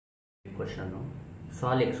Question: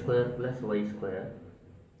 solve x square plus y square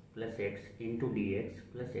plus x into dx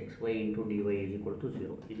plus xy into dy is equal to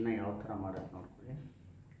 0. ಇದನ್ನ ಯಾವ ಥರ ಮಾಡೋದು ನೋಡ್ಕೊಳ್ಳಿ.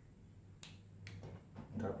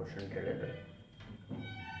 ಥರ ಕ್ವಶನ್ ಕೇಳಿದ್ರೆ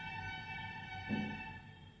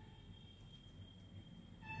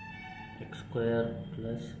x square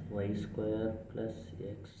plus y square plus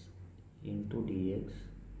x into dx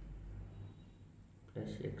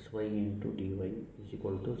plus xy into dy is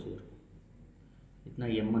equal to 0. ಇದನ್ನ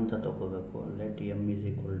m ಅಂತ ತಗೋಬೇಕು. Let m is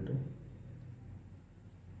equal to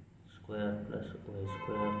square plus Y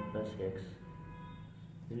square plus X.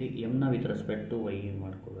 ಇಲ್ಲಿ ಎಮ್ನ ವಿತ್ ರೆಸ್ಪೆಕ್ಟ್ ಟು ವೈ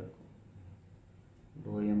ಮಾಡ್ಕೋಬೇಕು.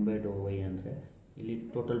 ಡೋ M by Dow Y ಅಂದರೆ ಇಲ್ಲಿ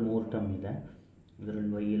total 3 term ಇದೆ.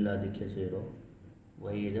 ಇದರಲ್ಲಿ Y ಇಲ್ಲ, ಅದಕ್ಕೆ 0.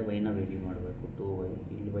 ವೈ ಇದೆ, ವೈನ ವೇರಿ ಮಾಡಬೇಕು 2y.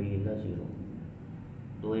 ಇಲ್ಲಿ ವೈ ಇಲ್ಲ, 0.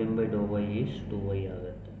 ಡೋ M by Dow Y is 2y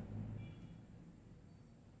ಆಗುತ್ತೆ.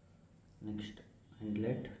 ನೆಕ್ಸ್ಟ್ ಆ್ಯಂಡ್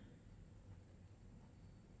ಲೆಟ್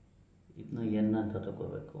ಇದನ್ನ ಎನ್ ಅಂತ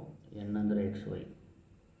ತಗೋಬೇಕು. ಎನ್ ಅಂದರೆ X Y.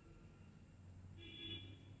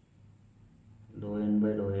 Dow N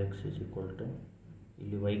by Dow X is equal to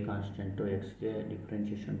ಇಲ್ಲಿ Y constant, ಎಕ್ಸ್ಗೆ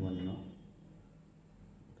differentiation 1.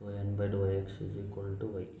 Dow N by Dow X is equal to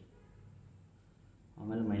Y.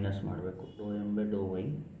 ಆಮೇಲೆ minus ಮಾಡಬೇಕು. ಡೋ N by Dow Y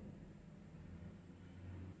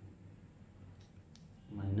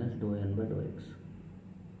minus Dow N by Dow X.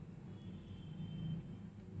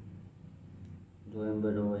 Dow N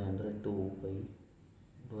by Dow Y ಅಂದರೆ 2y.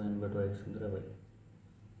 Dow N by Dow X ಅಂದರೆ Y.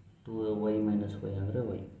 2y minus Y ಅಂದರೆ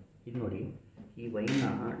Y. ಇದು ನೋಡಿ, ಈ ವೈನ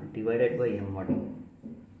divided by M ಮಾಡಿ.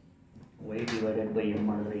 Y divided by M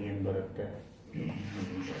ಮಾಡಿದ್ರೆ ಏನು ಬರುತ್ತೆ?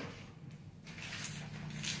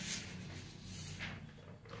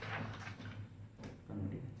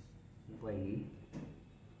 ವೈ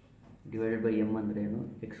ಡಿವೈಡೆಡ್ ಬೈ ಎಮ್ ಅಂದರೆ ಏನು?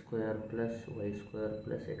 X square plus Y square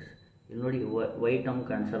plus X. ಇಲ್ಲಿ ನೋಡಿ, ವೈ ಟರ್ಮ್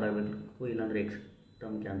ಕ್ಯಾನ್ಸಲ್ ಆಗಬೇಕು, ಇಲ್ಲಾಂದರೆ ಎಕ್ಸ್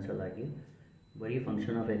ಟರ್ಮ್ ಕ್ಯಾನ್ಸಲ್ ಆಗಿ ಬರೀ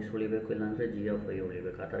ಫಂಕ್ಷನ್ ಆಫ್ ಎಕ್ಸ್ ಉಳಿಬೇಕು, ಇಲ್ಲಾಂದರೆ ಜಿ ಆಫ್ ವೈ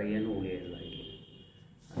ಉಳಿಬೇಕು. ಆ ಥರ ಏನೂ ಉಳಿಯೋಲ್ಲ ಇಲ್ಲಿ.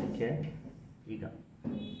 ಅದಕ್ಕೆ ಈಗ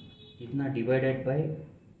ಇದನ್ನ ಡಿವೈಡೆಡ್ ಬೈ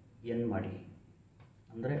ಎನ್ ಮಾಡಿ.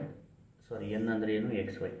 ಅಂದರೆ ಎನ್ ಅಂದರೆ ಏನು?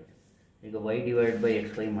 X Y. ಈಗ Y divide by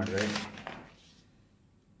X Y ಮಾಡಿದ್ರೆ,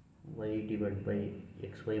 Y divide by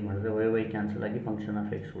X Y ಮಾಡಿದ್ರೆ ವೈ ಕ್ಯಾನ್ಸಲ್ ಆಗಿ ಫಂಕ್ಷನ್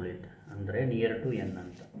ಆಫ್ ಎಕ್ಸ್ ಉಳಿಯುತ್ತೆ. ಅಂದರೆ ನಿಯರ್ ಟು ಎನ್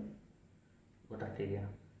ಅಂತ. ಗೊತ್ತಾಗ್ತಿದೆಯಾ?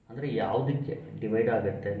 ಅಂದರೆ ಯಾವುದಕ್ಕೆ ಡಿವೈಡ್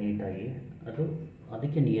ಆಗುತ್ತೆ ನೀಟಾಗಿ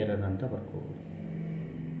ಅದಕ್ಕೆ ನಿಯರರ್ ಅಂತ ಬರ್ಕೋಬೋದು.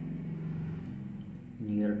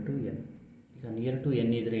 Near to N. ಈಗ ನಿಯರ್ ಟು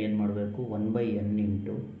ಎನ್ ಇದ್ದರೆ ಏನು ಮಾಡಬೇಕು? 1/n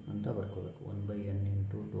ಇಂಟು ಅಂತ ಬರ್ಕೋಬೇಕು. 1/n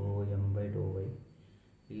into Dow M by Dow Y.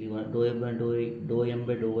 ಇಲ್ಲಿ ಡೋ M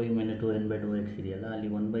by Dow Y minus Dow N by Dow X ಇದೆಯಲ್ಲ, ಅಲ್ಲಿ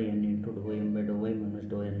 1/n into Dow M by Dow Y minus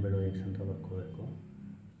Dow N by Dow X ಅಂತ ಬರ್ಕೋಬೇಕು.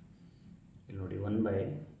 ಇಲ್ಲಿ ನೋಡಿ,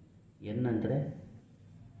 1/n ಅಂದರೆ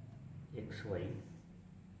X Y.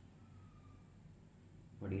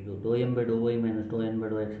 ನೋಡಿ, ಇದು ಡೋ M by Dow Y minus Dow N by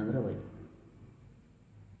Dow X ಅಂದರೆ Y.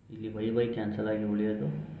 ಇಲ್ಲಿ ವೈ ಕ್ಯಾನ್ಸಲ್ ಆಗಿ ಉಳಿಯೋದು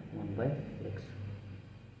 1/x.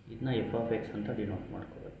 ಇದನ್ನ ಎಫ್ ಆಫ್ ಎಕ್ಸ್ ಅಂತ ಡಿನೋಟ್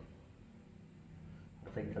ಮಾಡ್ಕೋಬೇಕು.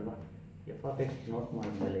 ಅರ್ಥ ಆಯ್ತಲ್ವಾ? ಎಫ್ ಆಫ್ ಎಕ್ಸ್ ಡಿನೋಟ್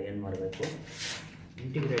ಮಾಡಿದ್ಮೇಲೆ ಏನು ಮಾಡಬೇಕು?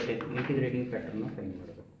 ಇಂಟಿಗ್ರೇಟಿಂಗ್ ಫ್ಯಾಕ್ಟರ್ನ ಫೈಂಡ್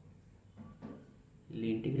ಮಾಡಬೇಕು. ಇಲ್ಲಿ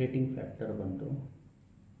ಇಂಟಿಗ್ರೇಟಿಂಗ್ ಫ್ಯಾಕ್ಟರ್ ಬಂದು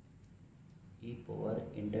E power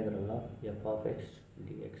integral of F of X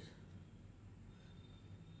D X.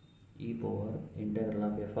 E power integral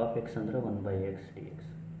of F of X ಅಂದರೆ 1/x D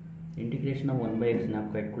X. Integration of 1/x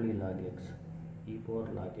ಜ್ಞಾಪಕ ಇಟ್ಕೊಳ್ಳಿ, log X. E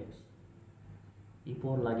power log X. E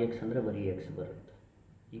power log X ಅಂದರೆ ಬರೀ X ಬರುತ್ತೆ.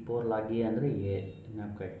 E power log A ಅಂದರೆ A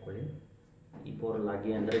ಜ್ಞಾಪಕ ಇಟ್ಕೊಳ್ಳಿ. E power log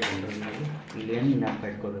A ಅಂದರೆ ಜನರಲ್ನಾಗಿ ಇಲ್ಲಿ ಏನು ಜ್ಞಾಪಕ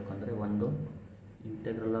ಇಟ್ಕೋಬೇಕು ಅಂದರೆ, ಒಂದು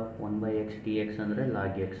integral of 1/x D X ಅಂದರೆ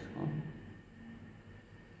ಲಾಗ್ ಎಕ್ಸ್.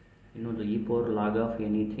 ಇನ್ನೊಂದು E power log of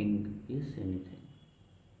anything is anything.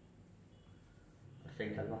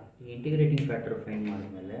 ಆಯ್ತಲ್ವಾ? ಈ ಇಂಟಿಗ್ರೇಟಿಂಗ್ ಫ್ಯಾಕ್ಟರ್ ಫೈಂಡ್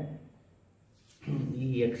ಮಾಡಿದ್ಮೇಲೆ ಈ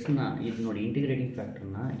ಎಕ್ಸ್ನ ಇದು ನೋಡಿ, ಇಂಟಿಗ್ರೇಟಿಂಗ್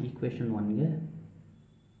ಫ್ಯಾಕ್ಟರ್ನ ಈಕ್ವೇಷನ್ 1ಗೆ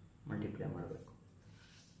ಮಲ್ಟಿಪ್ಲೈ ಮಾಡಬೇಕು.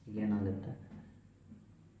 ಈಗೇನಾಗುತ್ತೆ?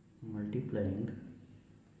 Multiplying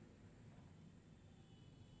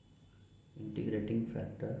integrating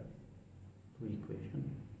factor to equation.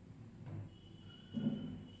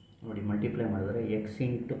 ನೋಡಿ, ಮಲ್ಟಿಪ್ಲೈ ಮಾಡಿದ್ರೆ ಎಕ್ಸ್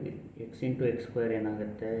ಇಂಟು ಎಕ್ಸ್ ಸ್ಕ್ವೇರ್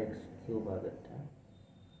ಏನಾಗುತ್ತೆ? ಎಕ್ಸ್ ಕ್ಯೂಬ್ ಆಗುತ್ತೆ.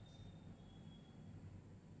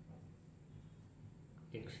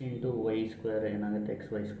 ಎಕ್ಸ್ ಇಂಟು ವೈ ಸ್ಕ್ವೇರ್ ಏನಾಗುತ್ತೆ? ಎಕ್ಸ್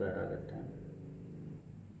ವೈ ಸ್ಕ್ವೇರ್ ಆಗುತ್ತೆ.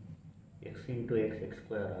 ಎಕ್ಸ್ ಇಂಟು ಎಕ್ಸ್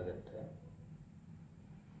ಸ್ಕ್ವೇರ್ ಆಗುತ್ತೆ.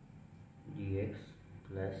 ಡಿ ಎಕ್ಸ್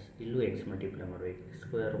ಪ್ಲಸ್ ಇಲ್ಲೂ ಎಕ್ಸ್ ಮಲ್ಟಿಪ್ಲೈ ಮಾಡಬೇಕು, ಎಕ್ಸ್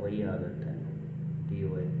ಸ್ಕ್ವೇರ್ ವೈ ಆಗುತ್ತೆ. ಡಿ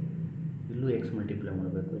ವೈ ಇಲ್ಲೂ ಎಕ್ಸ್ ಮಲ್ಟಿಪ್ಲೈ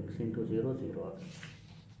ಮಾಡಬೇಕು, ಎಕ್ಸ್ ಇಂಟು 0 0 ಆಗುತ್ತೆ.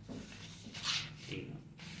 ಈಗ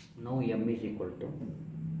ನಾವು M is equal to,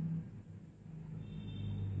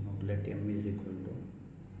 let M is equal to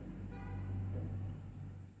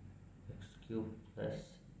x cube plus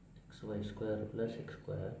xy square plus x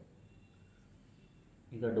square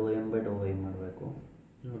ಈಗ ಡೋ M by Dow Y ಮಾಡಬೇಕು.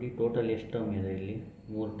 ನೋಡಿ ಟೋಟಲ್ ಎಷ್ಟು ಟರ್ಮ್ ಇದೆ, ಇಲ್ಲಿ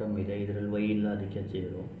 3 ಟರ್ಮ್ ಇದೆ. ಇದರಲ್ಲಿ ವೈ ಇಲ್ಲ, ಅದಕ್ಕೆ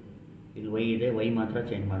 0. ಇಲ್ಲಿ ವೈ ಇದೆ, ವೈ ಮಾತ್ರ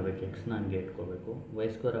ಚೇಂಜ್ ಮಾಡಬೇಕು, ಎಕ್ಸ್ನ ಹಂಗೆ ಇಟ್ಕೋಬೇಕು. Y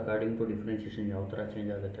square according to differentiation ಯಾವ ಥರ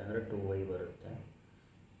ಚೇಂಜ್ ಆಗುತ್ತೆ ಅಂದರೆ 2y ಬರುತ್ತೆ.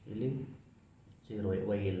 ಇಲ್ಲಿ 0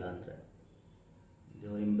 ವೈ ಇಲ್ಲ ಅಂದರೆ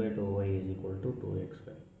ಡೋ M by Dow Y is equal to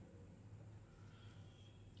 2xy.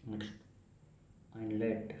 Next and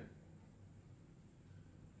let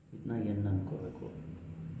ಇದನ್ನ ಎನ್ ಅಂದ್ಕೋಬೇಕು.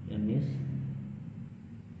 N is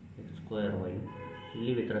X square Y.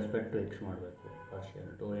 ಇಲ್ಲಿ ವಿತ್ ರೆಸ್ಪೆಕ್ಟ್ ಟು ಎಕ್ಸ್ ಮಾಡಬೇಕು partial.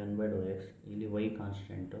 Dow N by Dow X. ಇಲ್ಲಿ ವೈ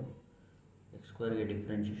ಕಾನ್ಸ್ಟೆಂಟು, ಎಕ್ಸ್ ಸ್ಕ್ವೇರ್ಗೆ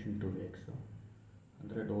differentiation 2x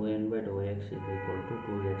ಅಂದರೆ ಡೋ N by Dow X is equal to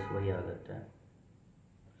 2xy ಆಗುತ್ತೆ.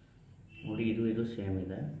 ನೋಡಿ ಇದು ಸೇಮ್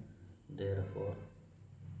ಇದೆ. Therefore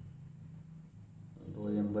Dow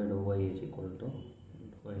N by Dow Y is equal to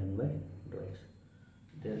Dow N by Dow X.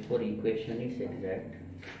 Therefore equation is exact.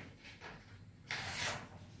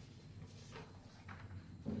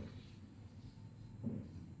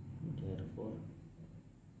 Therefore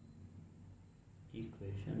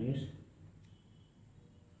equation is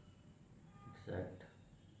exact.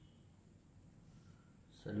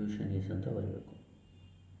 Solution is ಅಂತ ಬರಬೇಕು.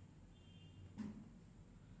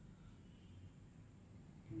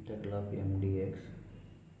 Integral of m dx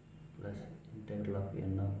plus integral of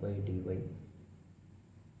n of y dy is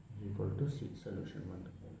equal to c. Solution 1.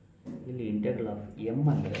 ಇಲ್ಲಿ integral of m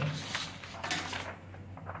ಅಂದರೆ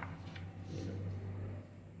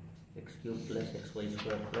x cube plus xy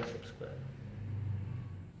square plus x square.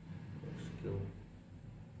 X cube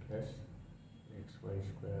plus xy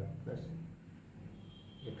square plus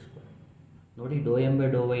x square. ನೋಡಿ ಡೋ M by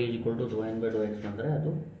Dow Y is equal to Dow N by Dow X ಅಂದರೆ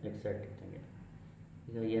ಅದು exact ಇದ್ದಂಗೆ.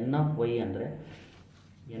 ಈಗ N of Y ಅಂದರೆ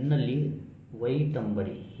ಎನ್ನಲ್ಲಿ Y term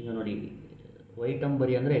ಬರಿ. ಈಗ ನೋಡಿ Y term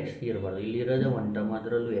ಬರಿ ಅಂದರೆ ಎಕ್ಸ್ ಇರಬಾರ್ದು. ಇಲ್ಲಿರೋದೇ 1 ಟರ್ಮ್,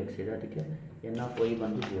 ಅದರಲ್ಲೂ ಎಕ್ಸ್ ಇದೆ, ಅದಕ್ಕೆ ಎನ್ ಆಫ್ ವೈ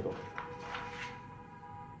ಬಂದು 0.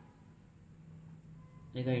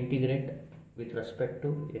 ಈಗ integrate with respect to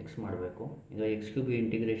X ಮಾಡಬೇಕು. ಈಗ X cube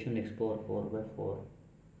integration x power 4/4.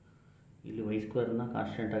 ಇಲ್ಲಿ ವೈ ಸ್ಕ್ವೇರ್ನ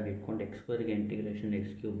ಕಾನ್ಸ್ಟೆಂಟಾಗಿ ಇಟ್ಕೊಂಡು ಎಕ್ಸ್ ಸ್ಕ್ವೇರ್ಗೆ integration x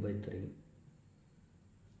cube by 3.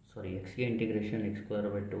 Sorry, ಎಕ್ಸ್ಗೆ integration x square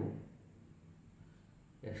by 2.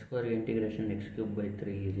 X ಸ್ಕ್ವೇರ್ಗೆ integration x cube by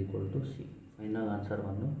 3 is equal to c. Final answer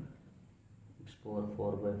ಬಂದು x power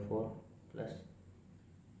 4/4 plus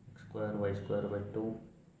x square y square by 2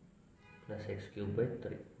 plus x cube by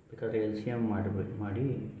 3. ಬೇಕಾದರೆ L C M ಮಾಡಿ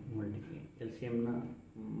L C ಎಮ್ನ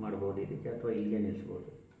ಮಾಡ್ಬೋದು ಇದಕ್ಕೆ, ಅಥವಾ ಇಲ್ಲಿಗೆ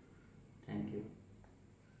ನಿಲ್ಲಿಸ್ಬೋದು. Thank you.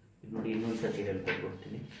 ಇದು ನೋಡಿ ಇನ್ನೊಂದು ಸರ್ತಿ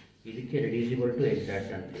ಹೇಳ್ಕೊಟ್ಬಿಡ್ತೀನಿ. ಇದಕ್ಕೆ ರೆಡ್ಯೂಸಿಬಲ್ ಟು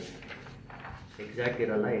ಎಕ್ಸಾಕ್ಟ್ ಅಂತೀವಿ. ಎಕ್ಸಾಕ್ಟ್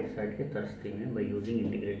ಇರಲ್ಲ, ಎಕ್ಸಾಕ್ಟ್ಗೆ ತರಿಸ್ತೀವಿ ಬೈ ಯೂಸಿಂಗ್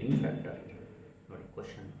ಇಂಟಿಗ್ರೇಟಿಂಗ್ ಫ್ಯಾಕ್ಟರ್. ನೋಡಿ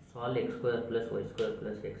question: solve x square plus y square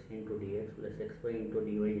plus x into D X plus xy into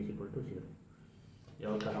dy is equal to 0.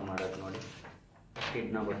 ಯಾವ ಥರ ಮಾಡೋದು ನೋಡಿ.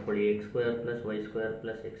 ಇದನ್ನ ಬರ್ಕೊಳ್ಳಿ. x square plus y square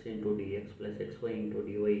plus x into D X plus xy into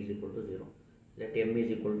dy is equal to 0. Let m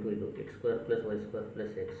is equal to ಇದು x square plus y square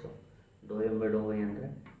plus x. Dow M by Dow Y ಅಂದರೆ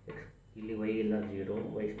X, ಇಲ್ಲಿ y ಇಲ್ಲ 0,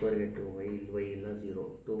 y ಸ್ಕ್ವೇರ್ಗೆ 2y, ಇಲ್ಲಿ y ಇಲ್ಲ 0,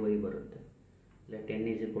 2y ಬರುತ್ತೆ. Let n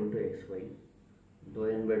is equal to xy. Dow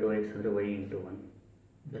N by Dow X ಅಂದರೆ y into 1,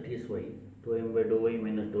 that is y. Dow M by Dow Y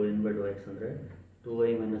minus Dow N by Dow X ಅಂದರೆ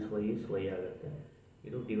 2y minus y is y ಆಗುತ್ತೆ.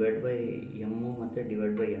 ಇದು divide by M ಮತ್ತು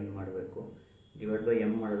divide by n ಮಾಡಬೇಕು. Divide by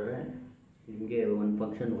m ಮಾಡಿದ್ರೆ ನಿಮಗೆ ಒಂದು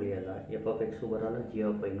function ಉಳಿಯಲ್ಲ, F of x ಬರೋಲ್ಲ, G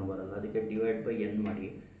of ವೈನೂ ಬರೋಲ್ಲ. ಅದಕ್ಕೆ ಡಿವೈಡ್ ಬೈ n ಮಾಡಿ,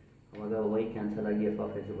 ಆವಾಗ ವೈ ಕ್ಯಾನ್ಸಲ್ ಆಗಿ ಎಫ್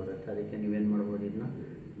ಆಫ್ ಎಕ್ಸ್ ಬರುತ್ತೆ. ಅದಕ್ಕೆ ನೀವೇನು ಮಾಡ್ಬೋದು, ಇದನ್ನ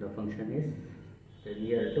the function is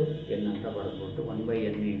near to n ಅಂತ ಬರೆದ್ಬಿಟ್ಟು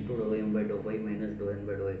 1/n into Dow M by Dow Y minus Dow N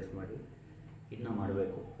by Dow X ಮಾಡಿ ಇದನ್ನ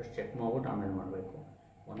ಮಾಡಬೇಕು. ಫಸ್ಟ್ ಚೆಕ್ ಮಾಡ್ಬಿಟ್ಟು ಆಮೇಲೆ ಮಾಡಬೇಕು.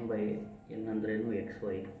 1/n ಅಂದ್ರೇನು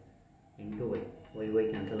xy ಇಂಟು ವೈ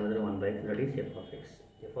ಕ್ಯಾನ್ಸಲ್ ಆದರೆ 1/x, that is F of X.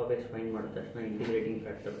 F of X find ಮಾಡಿದ ತಕ್ಷಣ ಇಂಟಿಗ್ರೇಟಿಂಗ್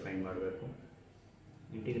ಫ್ಯಾಕ್ಟರ್ ಫೈಂಡ್ ಮಾಡಬೇಕು.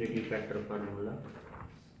 Integrating factor formula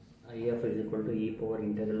IF is equal to e power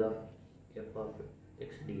integral of f of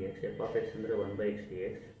x dx. f of x ಅಂದರೆ 1/x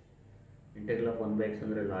dx. Integral of 1/x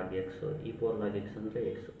ಅಂದರೆ log x, e power log x ಅಂದರೆ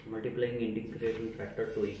x. Multiplying integrating factor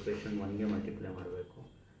to equation 1ಗೆ multiply ಮಾಡಬೇಕು.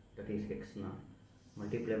 That is ಎಕ್ಸ್ನ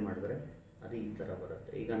multiply ಮಾಡಿದ್ರೆ ಅದು ಈ ಥರ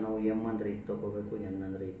ಬರುತ್ತೆ. ಈಗ ನಾವು ಎಮ್ ಅಂದರೆ ಇದು ತೊಗೋಬೇಕು, ಎನ್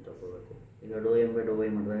ಅಂದರೆ ಇದು ತೊಗೋಬೇಕು. ಈಗ ಡೋ ಎಮ್ ಬೈ ಡೋ ವೈ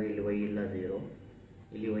ಮಾಡಿದಾಗ ಇಲ್ಲಿ ವೈ ಇಲ್ಲ 0,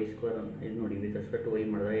 ಇಲ್ಲಿ ವೈ ಸ್ಕ್ವೇರ್ ಇದು ನೋಡಿ ವಿತ್ ರೆಸ್ಪೆಕ್ಟ್ ಟು ವೈ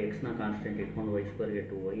ಮಾಡಿದಾಗ ಎಕ್ಸ್ನ ಕಾನ್ಸ್ಟೆಂಟ್ ಇಟ್ಕೊಂಡು ವೈ ಸ್ಕ್ವೇರ್ಗೆ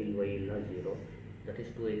 2y, ಇಲ್ಲಿ ವೈ ಇಲ್ಲ 0, ದಟ್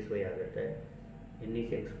ಈಸ್ 2xy ಆಗುತ್ತೆ. N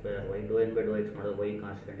is X square Y. Dow N by Dow X ಮಾಡೋದು ವೈ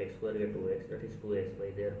ಕಾನ್ಸ್ಟೆಂಟ್ ಎಕ್ಸ್ ಸ್ಕ್ವೇರ್ಗೆ 2x, that is 2xy.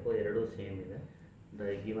 Therefore ಎರಡೂ ಸೇಮ್ ಇದೆ.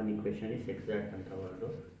 The given equation is exact ಅಂತ ಬರೆದು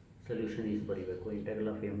ಸೊಲ್ಯೂಷನ್ ಈಸ್ ಬರೀಬೇಕು. Integral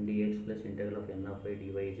of M D X plus integral of N of Y D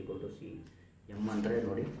Y is equal to C. M ಅಂದರೆ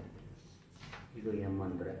ನೋಡಿ ಇದು M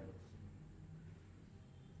ಅಂದರೆ,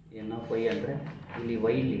 N of Y ಅಂದರೆ ಇಲ್ಲಿ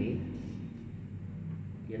ವೈಲಿ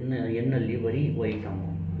ಎನ್ನಲ್ಲಿ ಬರೀ ವೈ ಟರ್ಮು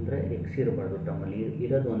ಅಂದರೆ ಎಕ್ಸ್ ಇರಬಾರ್ದು. ಟರ್ಮಲ್ಲಿ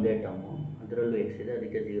ಇರೋದು ಒಂದೇ ಟರ್ಮು, ಇದರಲ್ಲೂ ಎಕ್ಸ್ ಇದೆ,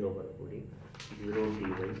 ಅದಕ್ಕೆ 0 ಬರ್ಕೊಡಿ. 0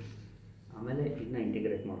 dy. ಆಮೇಲೆ ಇದನ್ನ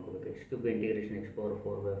ಇಂಟಿಗ್ರೇಟ್ ಮಾಡ್ಕೋಬೇಕು. X cube integration x power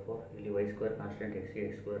 4/4. ಇಲ್ಲಿ y square constant x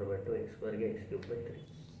ಸ್ಕ್ವೇರ್/2, x ಸ್ಕ್ವೇರ್ಗೆ x³ 3.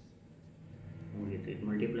 ಮುಗೀತು. ಇದು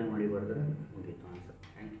ಮಲ್ಟಿಪ್ಲೈ ಮಾಡಿ ಬರೆದ್ರೆ ಮುಗೀತು ಆನ್ಸರ್.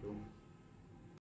 Thank you.